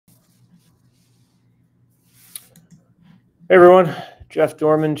Hey everyone, Jeff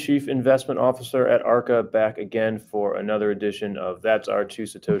Dorman, Chief Investment Officer at Arca, back again for another edition of That's Our Two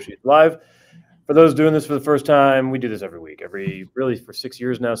Satoshis Live. For those doing this for the first time, we do this every week. Really for 6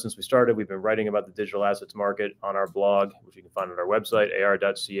 years now since we started, we've been writing about the digital assets market on our blog, which you can find on our website,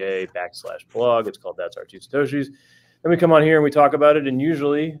 ar.ca/blog. It's called That's Our Two Satoshis. Then we come on here and we talk about it and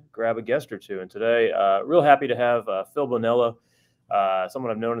usually grab a guest or two. And today, real happy to have Phil Bonello,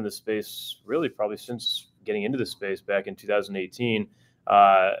 someone I've known in this space really probably since getting into this space back in 2018.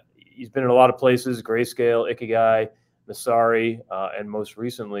 He's been in a lot of places: Grayscale, Ikigai, Masari, and most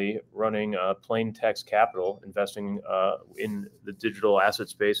recently running Plain Text Capital, investing in the digital asset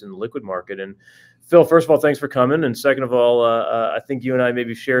space in the liquid market. And Phil, first of all, thanks for coming. And second of all, I think you and I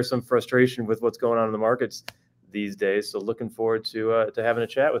maybe share some frustration with what's going on in the markets these days. So looking forward to having a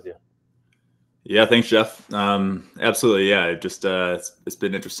chat with you. Yeah, thanks, Jeff. Absolutely. Yeah, just it's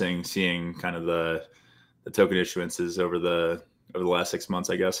been interesting seeing kind of the token issuances over the last 6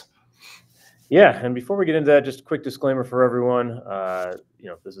 months, I guess. Yeah, and before we get into that, just a quick disclaimer for everyone.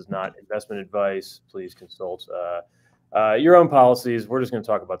 This is not investment advice. Please consult your own policies. We're just going to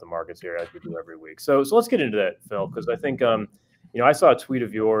talk about the markets here as we do every week. So let's get into that, Phil, because I think I saw a tweet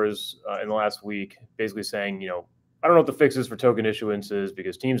of yours in the last week, basically saying, I don't know what the fix is for token issuances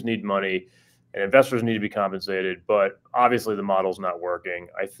because teams need money and investors need to be compensated, but obviously the model's not working.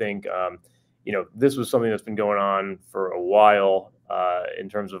 I think this was something that's been going on for a while in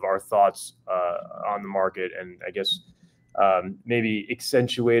terms of our thoughts on the market, and I guess maybe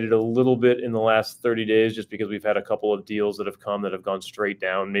accentuated a little bit in the last 30 days just because we've had a couple of deals that have gone straight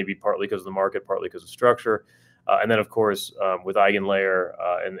down, maybe partly because of the market, partly because of structure. And then, of course, with Eigenlayer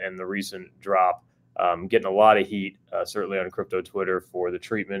and the recent drop, getting a lot of heat, certainly on crypto Twitter, for the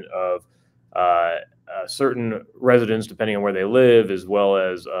treatment of certain residents, depending on where they live, as well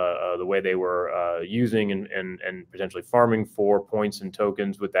as the way they were using and potentially farming for points and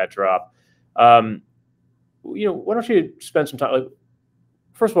tokens with that drop. Why don't you spend some time?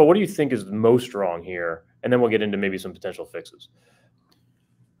 First of all, what do you think is most wrong here? And then we'll get into maybe some potential fixes.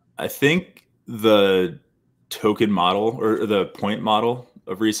 I think the token model or the point model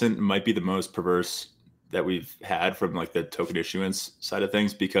of recent might be the most perverse that we've had from like the token issuance side of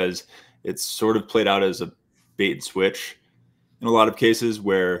things, because it's sort of played out as a bait and switch in a lot of cases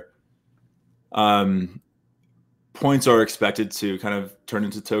where points are expected to kind of turn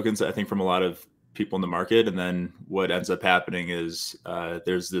into tokens, I think, from a lot of people in the market. And then what ends up happening is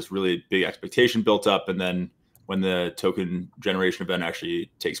there's this really big expectation built up. And then when the token generation event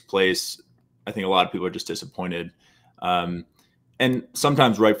actually takes place, I think a lot of people are just disappointed. And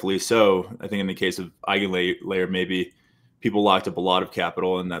sometimes rightfully so. I think in the case of Eigenlayer, maybe people locked up a lot of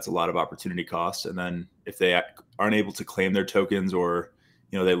capital, and that's a lot of opportunity costs. And then if they aren't able to claim their tokens, or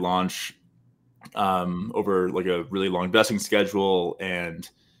they launch over like a really long vesting schedule, and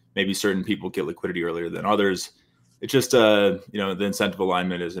maybe certain people get liquidity earlier than others, it's just the incentive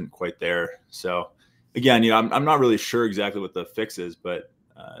alignment isn't quite there. So again, I'm not really sure exactly what the fix is, but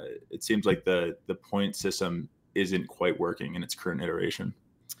it seems like the point system isn't quite working in its current iteration.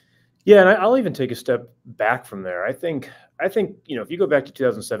 Yeah, and I'll even take a step back from there. I think if you go back to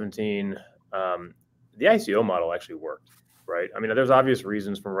 2017, the ICO model actually worked, right? I mean, there's obvious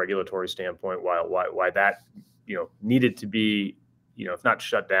reasons from a regulatory standpoint why that needed to be if not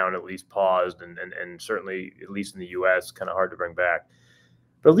shut down, at least paused, and certainly at least in the U.S. kind of hard to bring back.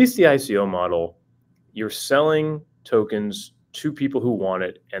 But at least the ICO model, you're selling tokens to people who want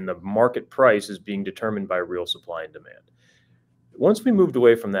it, and the market price is being determined by real supply and demand. Once we moved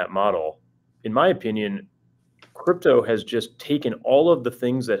away from that model, in my opinion, crypto has just taken all of the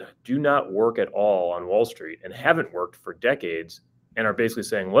things that do not work at all on Wall Street and haven't worked for decades and are basically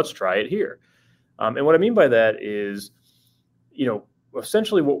saying, let's try it here. And what I mean by that is,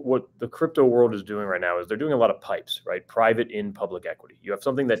 essentially what the crypto world is doing right now is they're doing a lot of pipes, right? Private in public equity. You have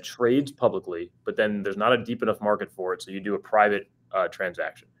something that trades publicly, but then there's not a deep enough market for it. So you do a private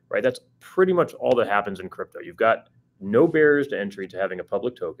transaction, right? That's pretty much all that happens in crypto. You've got no barriers to entry to having a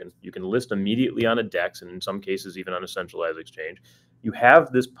public token. You can list immediately on a DEX, and in some cases, even on a centralized exchange. You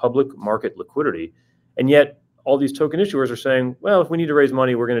have this public market liquidity, and yet all these token issuers are saying, well, if we need to raise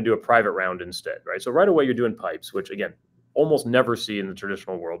money, we're going to do a private round instead, right? So right away, you're doing pipes, which again, almost never see in the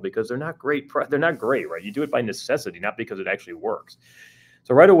traditional world because they're not great. They're not great, right? You do it by necessity, not because it actually works.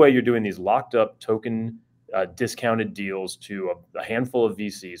 So right away, you're doing these locked up token discounted deals to a handful of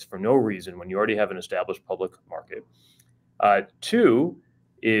VCs for no reason when you already have an established public market. Two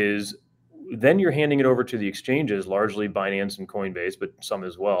is then you're handing it over to the exchanges, largely Binance and Coinbase, but some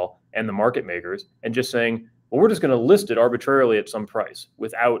as well, and the market makers, and just saying, Well, we're just going to list it arbitrarily at some price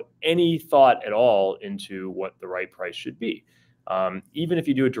without any thought at all into what the right price should be. Even if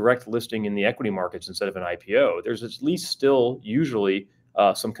you do a direct listing in the equity markets instead of an IPO, there's at least still usually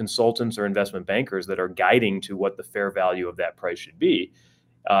some consultants or investment bankers that are guiding to what the fair value of that price should be.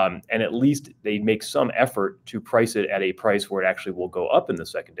 And at least they make some effort to price it at a price where it actually will go up in the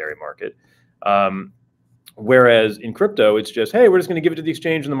secondary market. Whereas in crypto, it's just, hey, we're just going to give it to the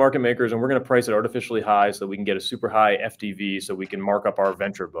exchange and the market makers, and we're going to price it artificially high so we can get a super high FDV so we can mark up our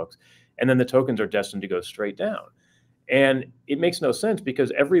venture books. And then the tokens are destined to go straight down. And it makes no sense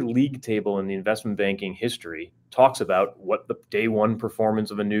because every league table in the investment banking history talks about what the day one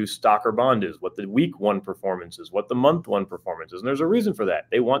performance of a new stock or bond is, what the week one performance is, what the month one performance is. And there's a reason for that.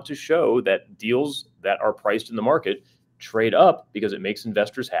 They want to show that deals that are priced in the market trade up because it makes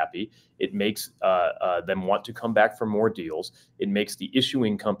investors happy. It makes them want to come back for more deals. It makes the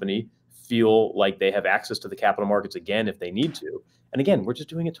issuing company feel like they have access to the capital markets again if they need to. And again, we're just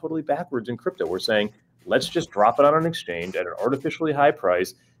doing it totally backwards in crypto. We're saying, let's just drop it on an exchange at an artificially high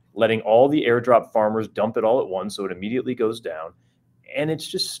price, letting all the airdrop farmers dump it all at once so it immediately goes down. And it's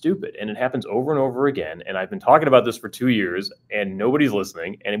just stupid. And it happens over and over again. And I've been talking about this for 2 years and nobody's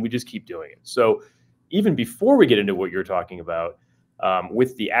listening, and we just keep doing it. So even before we get into what you're talking about,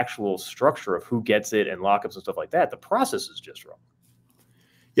 with the actual structure of who gets it and lockups and stuff like that, the process is just wrong.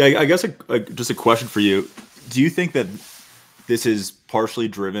 Yeah, I guess just a question for you. Do you think that this is partially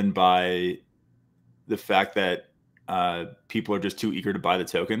driven by the fact that people are just too eager to buy the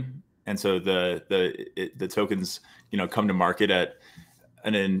token, and so the tokens, come to market at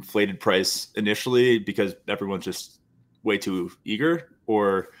an inflated price initially because everyone's just way too eager?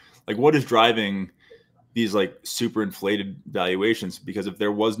 Or like, what is driving these like super inflated valuations? Because if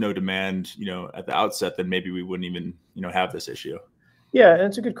there was no demand, at the outset, then maybe we wouldn't even, have this issue. Yeah, and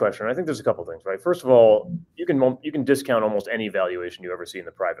it's a good question. I think there's a couple of things, right? First of all, you can discount almost any valuation you ever see in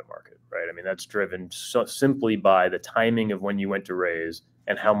the private market, right? I mean, that's driven simply by the timing of when you went to raise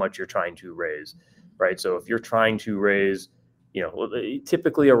and how much you're trying to raise, right? So if you're trying to raise,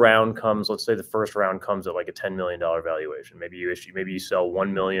 typically a round comes, let's say the first round comes at like a $10 million valuation. Maybe you sell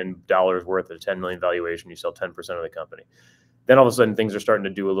 $1 million worth at a 10 million valuation, you sell 10% of the company. Then all of a sudden things are starting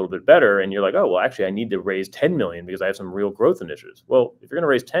to do a little bit better. And you're like, oh, well, actually I need to raise 10 million because I have some real growth initiatives. Well, if you're going to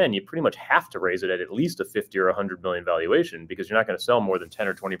raise 10, you pretty much have to raise it at least a 50 or 100 million valuation because you're not going to sell more than 10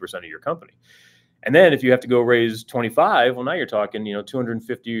 or 20% of your company. And then if you have to go raise 25, well, now you're talking,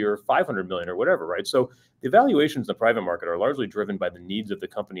 250 or 500 million or whatever, right? So the valuations in the private market are largely driven by the needs of the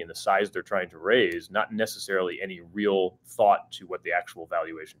company and the size they're trying to raise, not necessarily any real thought to what the actual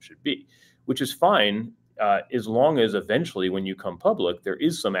valuation should be, which is fine. As long as eventually when you come public, there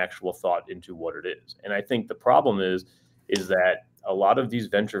is some actual thought into what it is. And I think the problem is that a lot of these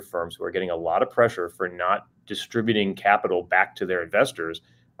venture firms who are getting a lot of pressure for not distributing capital back to their investors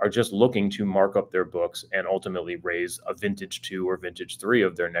are just looking to mark up their books and ultimately raise a vintage 2 or vintage 3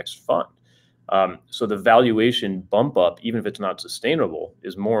 of their next fund. So the valuation bump up, even if it's not sustainable,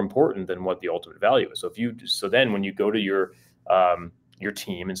 is more important than what the ultimate value is. So then when you go to your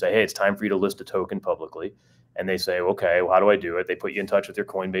team and say, hey, it's time for you to list a token publicly. And they say, okay, well, how do I do it? They put you in touch with your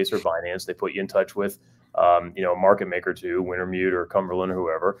Coinbase or Binance. They put you in touch with, a market maker too, Wintermute or Cumberland or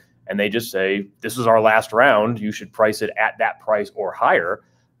whoever. And they just say, this is our last round. You should price it at that price or higher.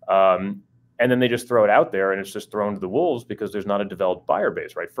 And then they just throw it out there and it's just thrown to the wolves because there's not a developed buyer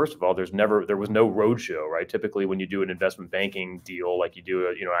base, right? First of all, there was no roadshow, right? Typically when you do an investment banking deal, like you do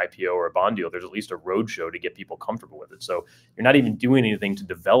an IPO or a bond deal, there's at least a roadshow to get people comfortable with it. So you're not even doing anything to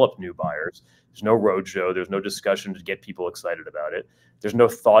develop new buyers. There's no roadshow. There's no discussion to get people excited about it. There's no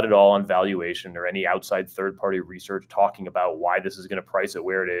thought at all on valuation or any outside third-party research talking about why this is going to price it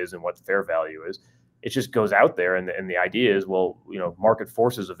where it is and what the fair value is. It just goes out there, and the idea is, well, market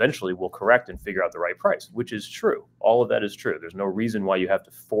forces eventually will correct and figure out the right price, which is true. All of that is true. There's no reason why you have to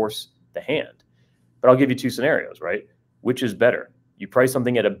force the hand. But I'll give you two scenarios, right? Which is better? You price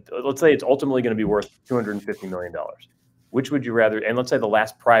something at let's say it's ultimately going to be worth $250 million. Which would you rather? And let's say the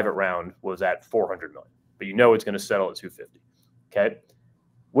last private round was at 400 million, but it's going to settle at 250. Okay.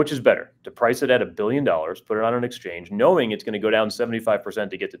 Which is better, to price it at $1 billion, put it on an exchange, knowing it's going to go down 75%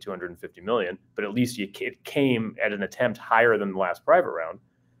 to get to 250 million, but at least it came at an attempt higher than the last private round?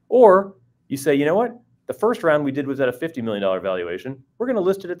 Or you say, you know what? The first round we did was at a $50 million valuation. We're going to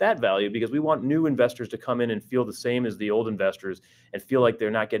list it at that value because we want new investors to come in and feel the same as the old investors and feel like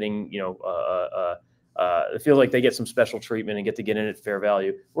they're not getting, feel like they get some special treatment and get in at fair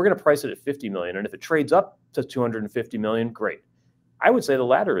value. We're going to price it at 50 million. And if it trades up to 250 million, great. I would say the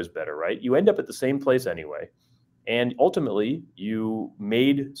latter is better, right? You end up at the same place anyway. And ultimately, you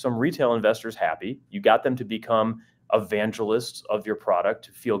made some retail investors happy. You got them to become evangelists of your product,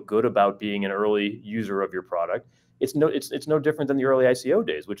 to feel good about being an early user of your product. It's no different than the early ICO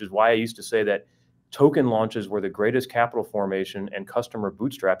days, which is why I used to say that token launches were the greatest capital formation and customer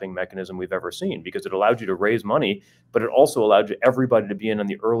bootstrapping mechanism we've ever seen, because it allowed you to raise money, but it also allowed you, everybody, to be in on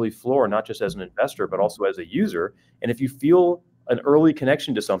the early floor, not just as an investor, but also as a user. And if you feel an early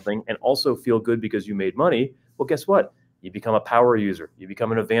connection to something and also feel good because you made money, well, guess what? You become a power user, you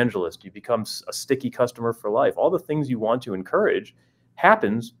become an evangelist, you become a sticky customer for life. All the things you want to encourage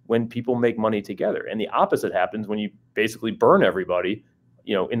happens when people make money together. And the opposite happens when you basically burn everybody,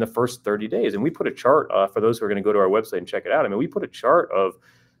 in the first 30 days. And we put a chart for those who are going to go to our website and check it out. I mean, we put a chart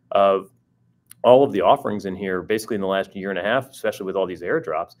of all of the offerings in here, basically in the last year and a half, especially with all these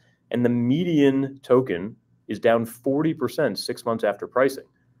airdrops. And the median token is down 40% 6 months after pricing.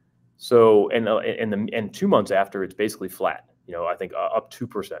 So, and 2 months after, it's basically flat, I think up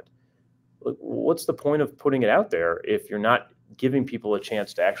 2%. What's the point of putting it out there if you're not giving people a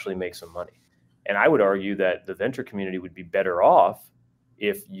chance to actually make some money? And I would argue that the venture community would be better off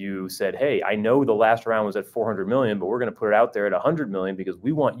if you said, hey, I know the last round was at 400 million, but we're going to put it out there at 100 million because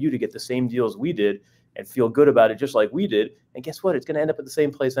we want you to get the same deals we did and feel good about it just like we did. And guess what? It's going to end up at the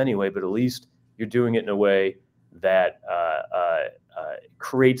same place anyway, but at least you're doing it in a way that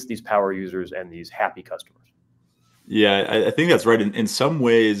creates these power users and these happy customers. Yeah, I think that's right. In some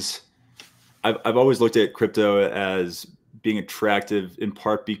ways, I've always looked at crypto as being attractive in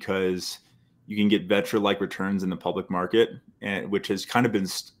part because you can get venture-like returns in the public market, and which has kind of been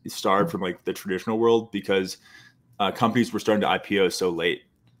starved from like the traditional world because companies were starting to IPO so late.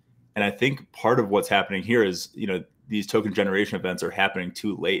 And I think part of what's happening here is, these token generation events are happening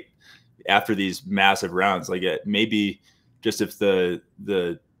too late after these massive rounds. Like maybe just if the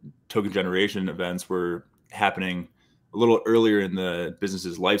token generation events were happening a little earlier in the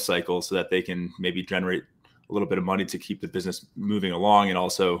business's life cycle so that they can maybe generate a little bit of money to keep the business moving along, and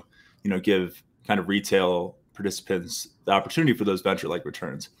also, give kind of retail participants the opportunity for those venture-like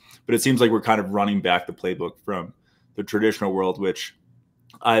returns. But it seems like we're kind of running back the playbook from the traditional world, which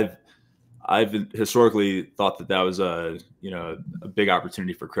I've historically thought that was a big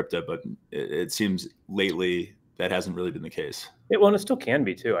opportunity for crypto, but it seems lately that hasn't really been the case. And it still can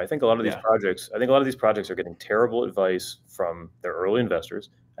be too. I think a lot of these projects are getting terrible advice from their early investors.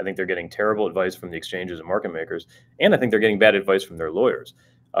 I think they're getting terrible advice from the exchanges and market makers, and I think they're getting bad advice from their lawyers.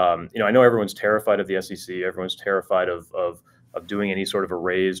 I know everyone's terrified of the SEC. Everyone's terrified of doing any sort of a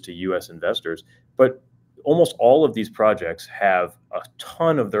raise to U.S. investors, but almost all of these projects have a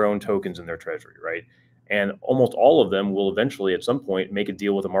ton of their own tokens in their treasury, right? And almost all of them will eventually, at some point, make a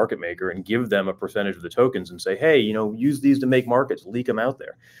deal with a market maker and give them a percentage of the tokens and say, hey, use these to make markets, leak them out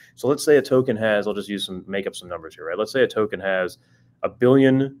there. So let's say a token has, I'll just make up some numbers here, right? Let's say a token has 1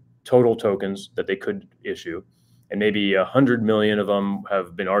 billion total tokens that they could issue, and maybe 100 million of them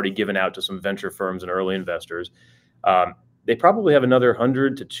have been already given out to some venture firms and early investors. They probably have another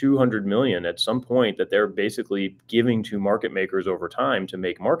 100 to 200 million at some point that they're basically giving to market makers over time to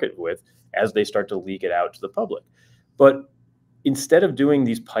make market with as they start to leak it out to the public. But instead of doing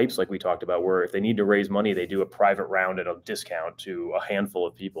these pipes like we talked about, where if they need to raise money, they do a private round at a discount to a handful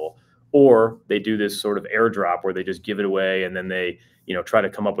of people, or they do this sort of airdrop where they just give it away and then they try to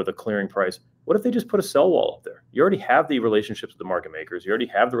come up with a clearing price. What if they just put a sell wall up there? You already have the relationships with the market makers. You already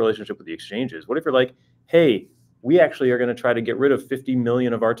have the relationship with the exchanges. What if you're like, hey, we actually are going to try to get rid of 50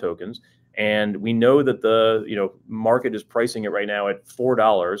 million of our tokens, and we know that the market is pricing it right now at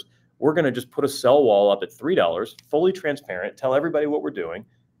 $4. We're going to just put a sell wall up at $3, fully transparent, tell everybody what we're doing,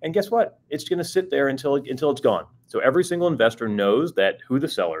 and guess what? It's going to sit there until it's gone. So every single investor knows that who the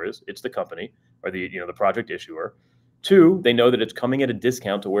seller is. It's the company or the project issuer. 2, they know that it's coming at a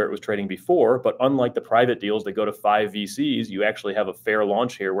discount to where it was trading before, but unlike the private deals that go to 5 VCs, you actually have a fair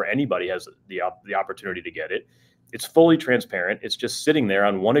launch here where anybody has the opportunity to get it. It's fully transparent. It's just sitting there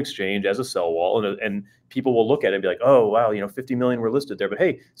on one exchange as a sell wall, and people will look at it and be like, oh, wow, 50 million were listed there, but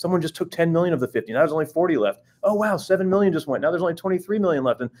hey, someone just took 10 million of the 50. Now there's only 40 left. Oh, wow, 7 million just went. Now there's only 23 million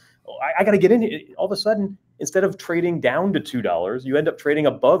left. And I got to get in here. All of a sudden, instead of trading down to $2, you end up trading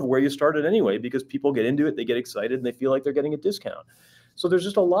above where you started anyway, because people get into it, they get excited, and they feel like they're getting a discount. So there's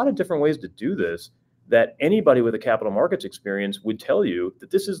just a lot of different ways to do this that anybody with a capital markets experience would tell you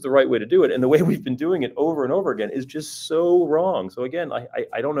that this is the right way to do it. And the way we've been doing it over and over again is just so wrong. So again,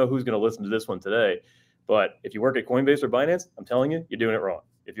 I don't know who's going to listen to this one today, but if you work at Coinbase or Binance, I'm telling you, you're doing it wrong.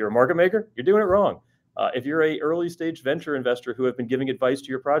 If you're a market maker, you're doing it wrong. If you're a early stage venture investor who have been giving advice to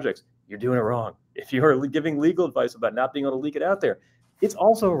your projects, you're doing it wrong. If you're giving legal advice about not being able to leak it out there, it's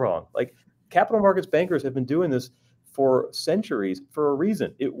also wrong. Like, capital markets bankers have been doing this for centuries for a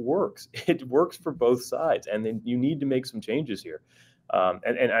reason. It works. It works for both sides, and then you need to make some changes here.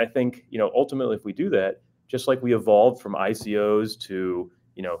 And I think, ultimately, if we do that, just like we evolved from ICOs to,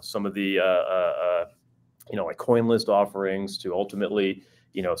 some of the, like coin list offerings to ultimately,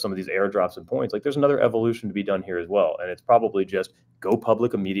 some of these airdrops and points, like there's another evolution to be done here as well. And it's probably just go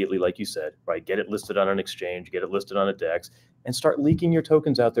public immediately, like you said, right? Get it listed on an exchange, get it listed on a DEX, and start leaking your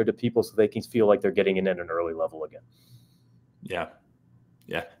tokens out there to people so they can feel like they're getting in at an early level again. Yeah.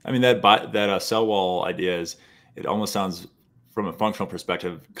 Yeah. I mean, that sell wall idea it almost sounds from a functional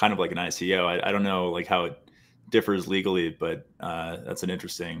perspective, kind of like an ICO. I don't know like how it differs legally, but that's an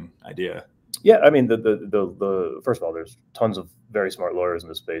interesting idea. Yeah, I mean, the first of all, there's tons of very smart lawyers in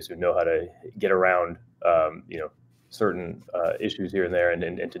this space who know how to get around, certain issues here and there,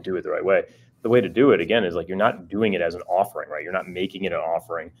 and to do it the right way. The way to do it again is like you're not doing it as an offering, right? You're not making it an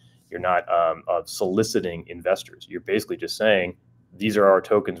offering. You're not soliciting investors. You're basically just saying these are our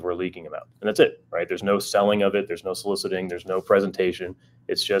tokens. We're leaking them out, and that's it, right? There's no selling of it. There's no soliciting. There's no presentation.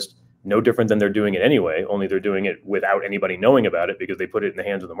 It's just no different than they're doing it anyway. Only they're doing it without anybody knowing about it because they put it in the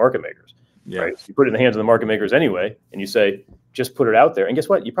hands of the market makers. Yeah. Right? So you put it in the hands of the market makers anyway, and you say, just put it out there. And guess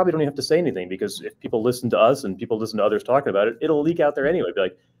what? You probably don't even have to say anything, because if people listen to us and people listen to others talking about it, it'll leak out there anyway. Be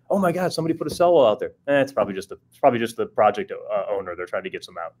like, oh my God, somebody put a sell wall out there. It's probably just the project owner. They're trying to get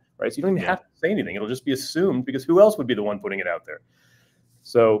some out, right? So you don't even have to say anything. It'll just be assumed, because who else would be the one putting it out there?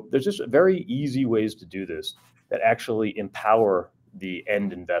 So there's just very easy ways to do this that actually empower the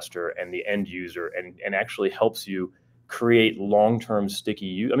end investor and the end user, and actually helps you create long-term sticky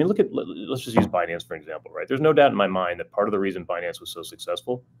use. I mean, let's just use Binance for example, right? There's no doubt in my mind that part of the reason Binance was so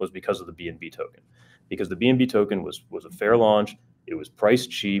successful was because of the BNB token, because the BNB token was a fair launch. It was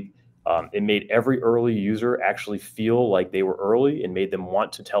priced cheap. It made every early user actually feel like they were early, and made them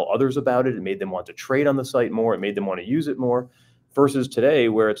want to tell others about it. It made them want to trade on the site more. It made them want to use it more. Versus today,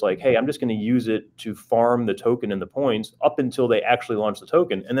 where it's like, hey, I'm just going to use it to farm the token and the points up until they actually launch the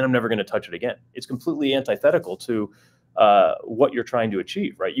token, and then I'm never going to touch it again. It's completely antithetical to what you're trying to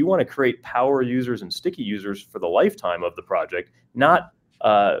achieve, right? You want to create power users and sticky users for the lifetime of the project, not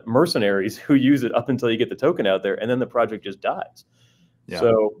mercenaries who use it up until you get the token out there, and then the project just dies. Yeah.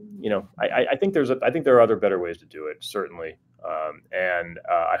 So, I think there are other better ways to do it, certainly, and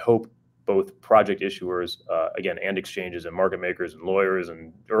I hope both project issuers, again, and exchanges and market makers and lawyers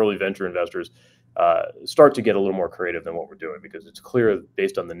and early venture investors start to get a little more creative than what we're doing, because it's clear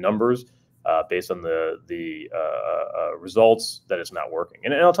based on the numbers, based on the results, that it's not working.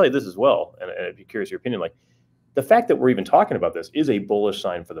 And I'll tell you this as well, and I'd be curious your opinion, like the fact that we're even talking about this is a bullish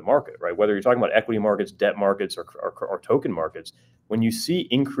sign for the market, right? Whether you're talking about equity markets, debt markets, or token markets, when you see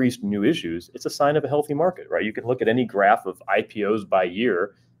increased new issues, it's a sign of a healthy market, right? You can look at any graph of IPOs by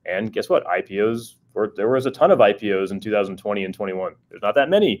year, and guess what? There was a ton of IPOs in 2020 and 21. There's not that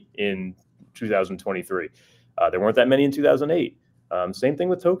many in 2023. There weren't that many in 2008. Same thing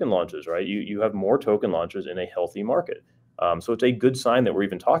with token launches, right? You have more token launches in a healthy market. So it's a good sign that we're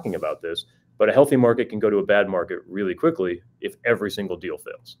even talking about this. But a healthy market can go to a bad market really quickly if every single deal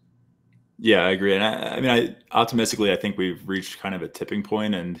fails. Yeah, I agree. And I optimistically, I think we've reached kind of a tipping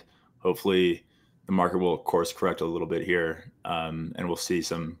point, and hopefully the market will course correct a little bit here, and we'll see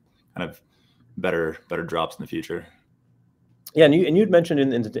some kind of better drops in the future. Yeah, and you'd mentioned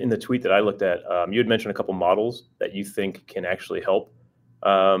in the tweet that I looked at, you had mentioned a couple models that you think can actually help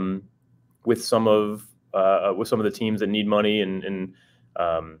with some of the teams that need money, and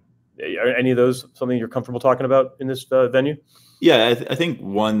are any of those something you're comfortable talking about in this venue? Yeah, I think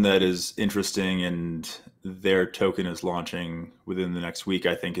one that is interesting, and their token is launching within the next week,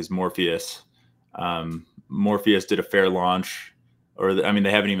 I think, is Morpheus. Morpheus did a fair launch, they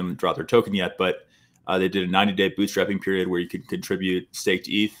haven't even dropped their token yet, but they did a 90-day bootstrapping period where you could contribute staked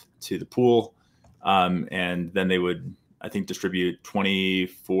ETH to the pool, and then they would, I think, distribute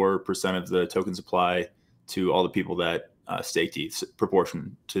 24% of the token supply to all the people that staked ETH,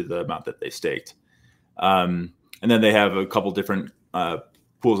 proportion to the amount that they staked. And then they have a couple different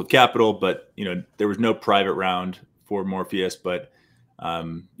pools of capital, but there was no private round for Morpheus, but I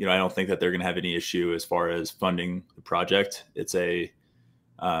don't think that they're going to have any issue as far as funding the project. It's a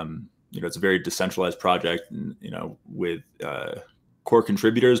it's a very decentralized project, with core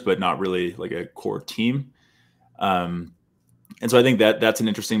contributors, but not really like a core team. And so I think that's an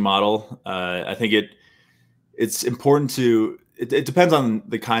interesting model. I think it's important to, it depends on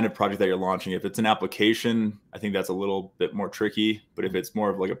the kind of project that you're launching. If it's an application, I think that's a little bit more tricky. But if it's more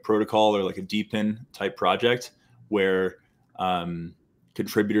of like a protocol or like a DePIN type project where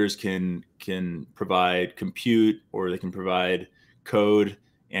contributors can provide compute, or they can provide code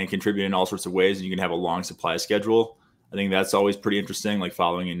and contribute in all sorts of ways. And you can have a long supply schedule. I think that's always pretty interesting, like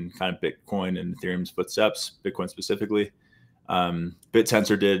following in kind of Bitcoin and Ethereum's footsteps, Bitcoin specifically.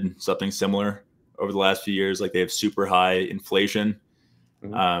 BitTensor did something similar over the last few years. Like they have super high inflation.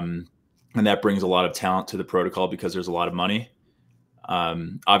 And that brings a lot of talent to the protocol because there's a lot of money.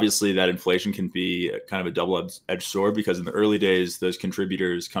 Obviously, that inflation can be kind of a double-edged sword because in the early days, those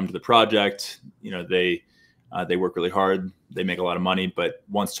contributors come to the project. They work really hard. They make a lot of money. But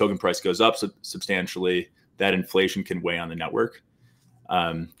once token price goes up substantially, that inflation can weigh on the network.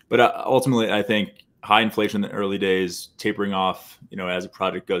 But ultimately, I think high inflation in the early days, tapering off, as a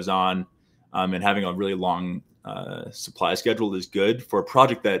project goes on, and having a really long supply schedule is good for a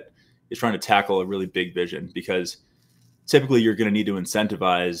project that is trying to tackle a really big vision, because typically you're going to need to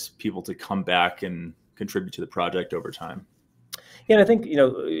incentivize people to come back and contribute to the project over time. Yeah, and I think,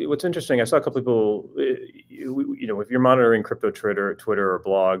 what's interesting, I saw a couple people, if you're monitoring crypto Twitter or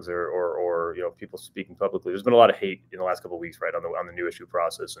blogs or people speaking publicly, there's been a lot of hate in the last couple of weeks, right, on the new issue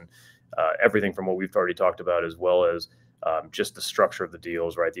process, and everything from what we've already talked about, as well as just the structure of the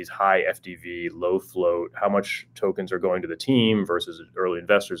deals, right? These high FDV, low float, how much tokens are going to the team versus early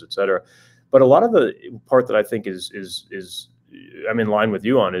investors, et cetera. But a lot of the part that I think is I'm in line with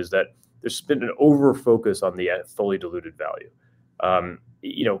you on is that there's been an over focus on the fully diluted value.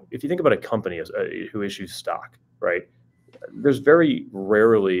 If you think about a company who issues stock, right, there's very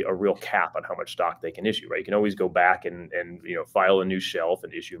rarely a real cap on how much stock they can issue, right? You can always go back and file a new shelf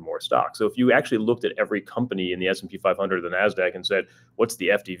and issue more stock. So if you actually looked at every company in the S&P 500 or the NASDAQ and said, what's the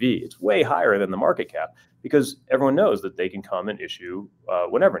FDV? It's way higher than the market cap, because everyone knows that they can come and issue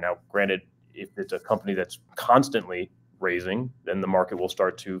whenever. Now, granted, if it's a company that's constantly raising, then the market will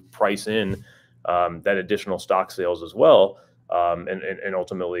start to price in that additional stock sales as well. And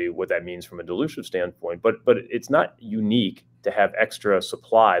ultimately what that means from a dilutive standpoint, but it's not unique to have extra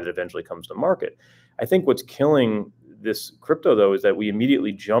supply that eventually comes to market. I think what's killing this crypto, though, is that we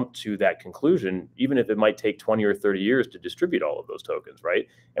immediately jump to that conclusion, even if it might take 20 or 30 years to distribute all of those tokens, right?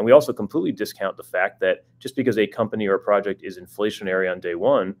 And we also completely discount the fact that just because a company or a project is inflationary on day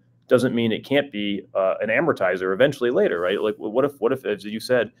one doesn't mean it can't be an amortizer eventually later, right? Like, what if, as you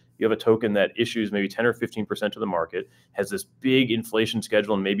said, you have a token that issues maybe 10 or 15% to the market, has this big inflation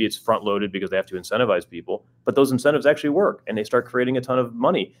schedule, and maybe it's front loaded because they have to incentivize people, but those incentives actually work, and they start creating a ton of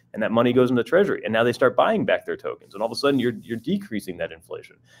money, and that money goes into treasury, and now they start buying back their tokens, and all of a sudden you're decreasing that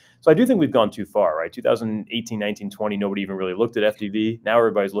inflation. So I do think we've gone too far, right? 2018, 19, 20, nobody even really looked at FDV. Now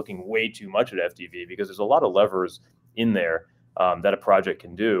everybody's looking way too much at FDV because there's a lot of levers in there that a project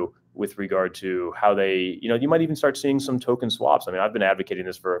can do with regard to how they, you might even start seeing some token swaps. I mean, I've been advocating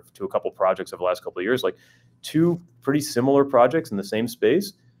this to a couple projects over the last couple of years, like two pretty similar projects in the same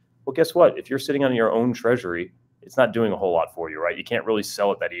space. Well, guess what? If you're sitting on your own treasury, it's not doing a whole lot for you, right? You can't really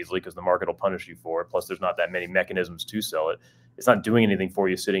sell it that easily because the market will punish you for it. Plus, there's not that many mechanisms to sell it. It's not doing anything for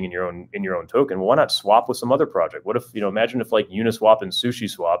you sitting in your own token. Well, why not swap with some other project? What if, imagine if like Uniswap and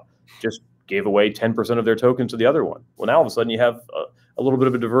SushiSwap just gave away 10% of their tokens to the other one. Well, now all of a sudden you have a little bit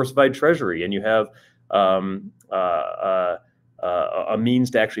of a diversified treasury, and you have a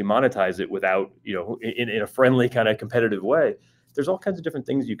means to actually monetize it without, in a friendly kind of competitive way. There's all kinds of different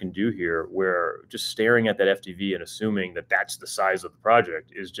things you can do here where just staring at that FDV and assuming that that's the size of the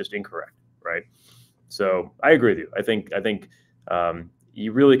project is just incorrect, right? So I agree with you. I think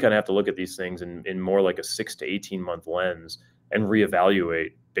you really kind of have to look at these things in more like a 6 to 18 month lens and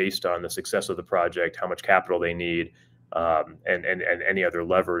reevaluate based on the success of the project, how much capital they need, and any other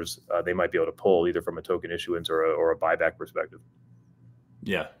levers they might be able to pull, either from a token issuance or a buyback perspective.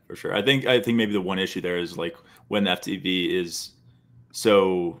 Yeah, for sure. I think maybe the one issue there is like when the FTV is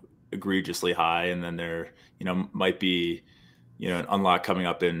so egregiously high, and then there might be an unlock coming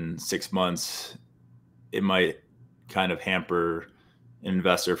up in 6 months, it might kind of hamper an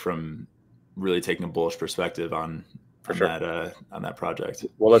investor from really taking a bullish perspective on that project.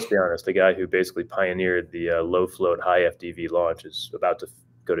 Well, let's be honest. The guy who basically pioneered the low float, high FDV launch is about to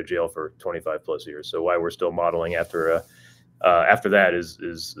go to jail for 25 plus years. So why we're still modeling after that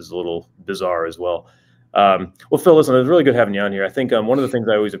is a little bizarre as well. Well, Phil, listen, it was really good having you on here. I think one of the things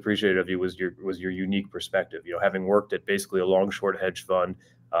I always appreciated of you was your unique perspective. Having worked at basically a long short hedge fund,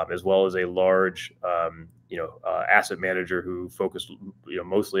 as well as a large asset manager who focused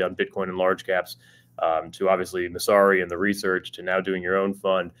mostly on Bitcoin and large caps, to obviously Masari and the research, to now doing your own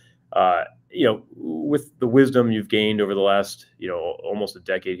fund. With the wisdom you've gained over the last almost a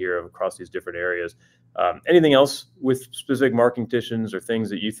decade here across these different areas. Anything else with specific market conditions or things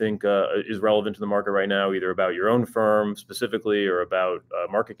that you think is relevant to the market right now, either about your own firm specifically or about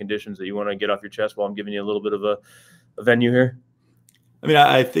market conditions that you want to get off your chest while I'm giving you a little bit of a venue here? I mean,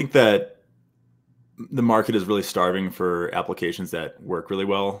 I think that the market is really starving for applications that work really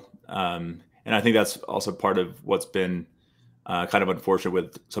well. And I think that's also part of what's been kind of unfortunate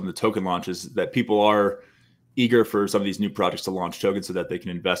with some of the token launches, that people are eager for some of these new projects to launch tokens so that they can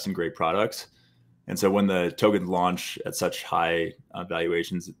invest in great products. And so when the tokens launch at such high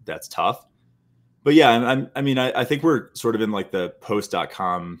valuations, that's tough. But yeah, I think we're sort of in like the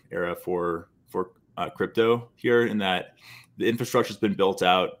post.com era for crypto here, in that the infrastructure's been built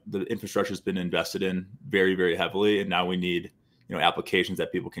out, the infrastructure's been invested in very, very heavily, and now we need applications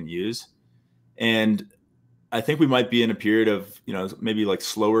that people can use. And I think we might be in a period of maybe like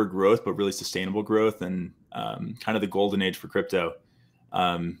slower growth, but really sustainable growth, and kind of the golden age for crypto.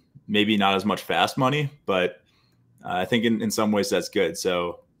 Maybe not as much fast money, but I think in some ways that's good.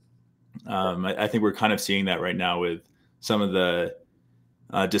 So I think we're kind of seeing that right now with some of the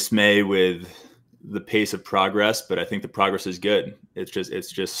dismay with the pace of progress, but I think the progress is good. It's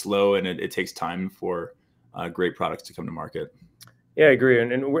just slow, and it takes time for great products to come to market. Yeah, I agree.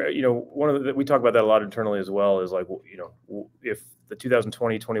 And we're, one of we talk about that a lot internally as well, is like, if the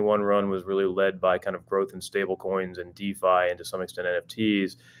 2020-21 run was really led by kind of growth in stable coins and DeFi and to some extent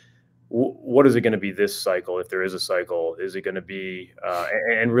NFTs, what is it going to be this cycle? If there is a cycle, is it going to be,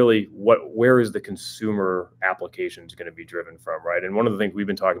 and really where is the consumer applications going to be driven from? Right. And one of the things we've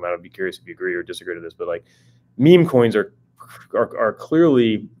been talking about, I'd be curious if you agree or disagree to this, but like meme coins are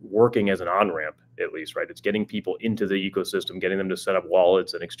clearly working as an on-ramp, at least, right? It's getting people into the ecosystem, getting them to set up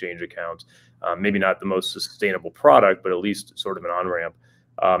wallets and exchange accounts. Maybe not the most sustainable product, but at least sort of an on-ramp.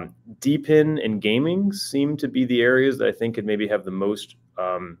 DePIN and gaming seem to be the areas that I think could maybe have the most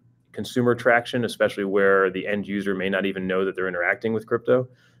consumer traction, especially where the end user may not even know that they're interacting with crypto.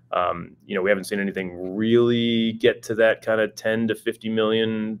 We haven't seen anything really get to that kind of 10 to 50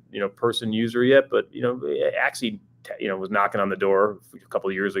 million, person user yet, but, Axie, was knocking on the door a couple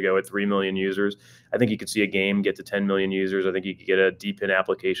of years ago at 3 million users. I think you could see a game get to 10 million users. I think you could get a DePIN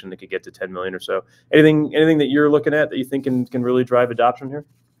application that could get to 10 million or so. Anything that you're looking at that you think can really drive adoption here?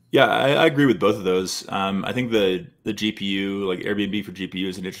 Yeah, I agree with both of those. I think the GPU, like Airbnb for GPU,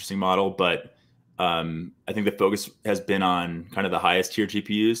 is an interesting model, but I think the focus has been on kind of the highest tier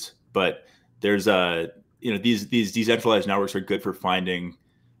GPUs. But there's these decentralized networks are good for finding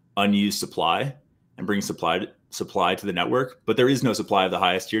unused supply and bringing supply to the network. But there is no supply of the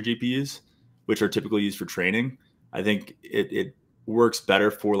highest tier GPUs, which are typically used for training. I think it works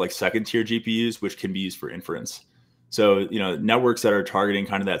better for like second tier GPUs, which can be used for inference. So, networks that are targeting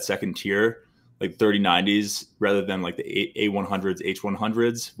kind of that second tier, like 3090s, rather than like the A100s,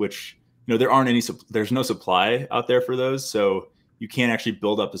 H100s, which, there's no supply out there for those. So you can't actually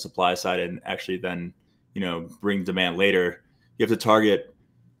build up the supply side and actually then, bring demand later. You have to target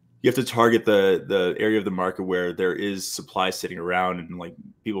the area of the market where there is supply sitting around, and like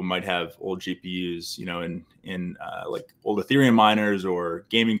people might have old GPUs, in like old Ethereum miners or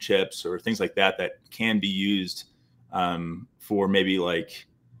gaming chips or things like that can be used for maybe like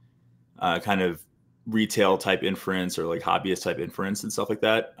kind of retail type inference or like hobbyist type inference and stuff like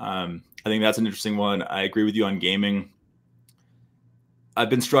that. I think that's an interesting one. I agree with you on gaming. I've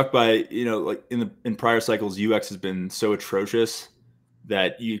been struck by, like in prior cycles, UX has been so atrocious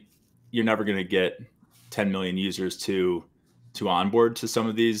that you're never going to get 10 million users to onboard to some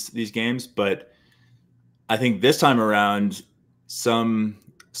of these games. But I think this time around, some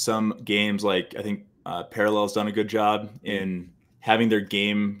games, like I think Parallel's done a good job in having their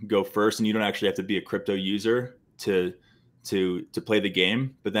game go first, and you don't actually have to be a crypto user to play the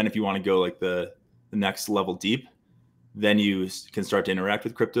game. But then if you want to go like the next level deep, then you can start to interact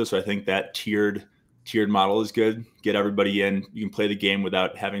with crypto. So I think that tiered model is good. Get everybody in. You can play the game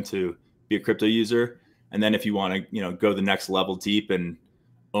without having to be a crypto user. And then if you want to, go the next level deep and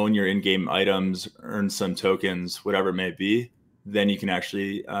own your in-game items, earn some tokens, whatever it may be, then you can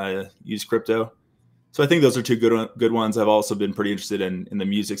actually use crypto. So I think those are two good ones. I've also been pretty interested in the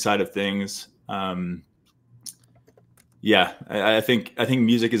music side of things. I think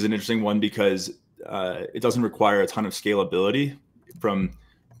music is an interesting one because it doesn't require a ton of scalability. From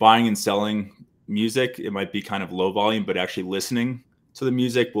buying and selling music, it might be kind of low volume, but actually listening to the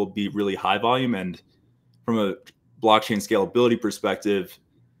music will be really high volume. And from a blockchain scalability perspective,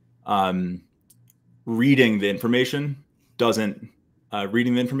 reading the information from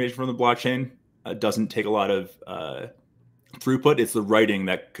the blockchain doesn't take a lot of throughput. It's the writing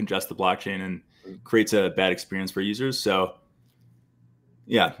that congests the blockchain and creates a bad experience for users. So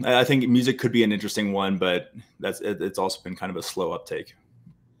yeah, I think music could be an interesting one, but it's also been kind of a slow uptake.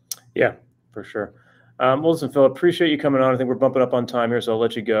 Yeah, for sure. Well, listen, Phil, appreciate you coming on. I think we're bumping up on time here, so I'll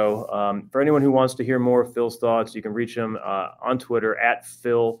let you go. For anyone who wants to hear more of Phil's thoughts, you can reach him on Twitter at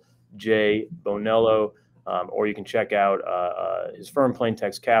Phil J. Bonello, or you can check out his firm, Plain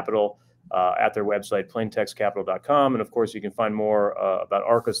Text Capital, at their website, plaintextcapital.com. And of course, you can find more about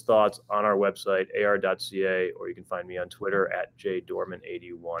ARCA's thoughts on our website, ar.ca, or you can find me on Twitter at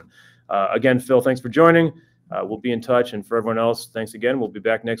jdorman81. Again, Phil, thanks for joining. We'll be in touch. And for everyone else, thanks again. We'll be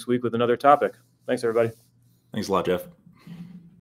back next week with another topic. Thanks, everybody. Thanks a lot, Jeff.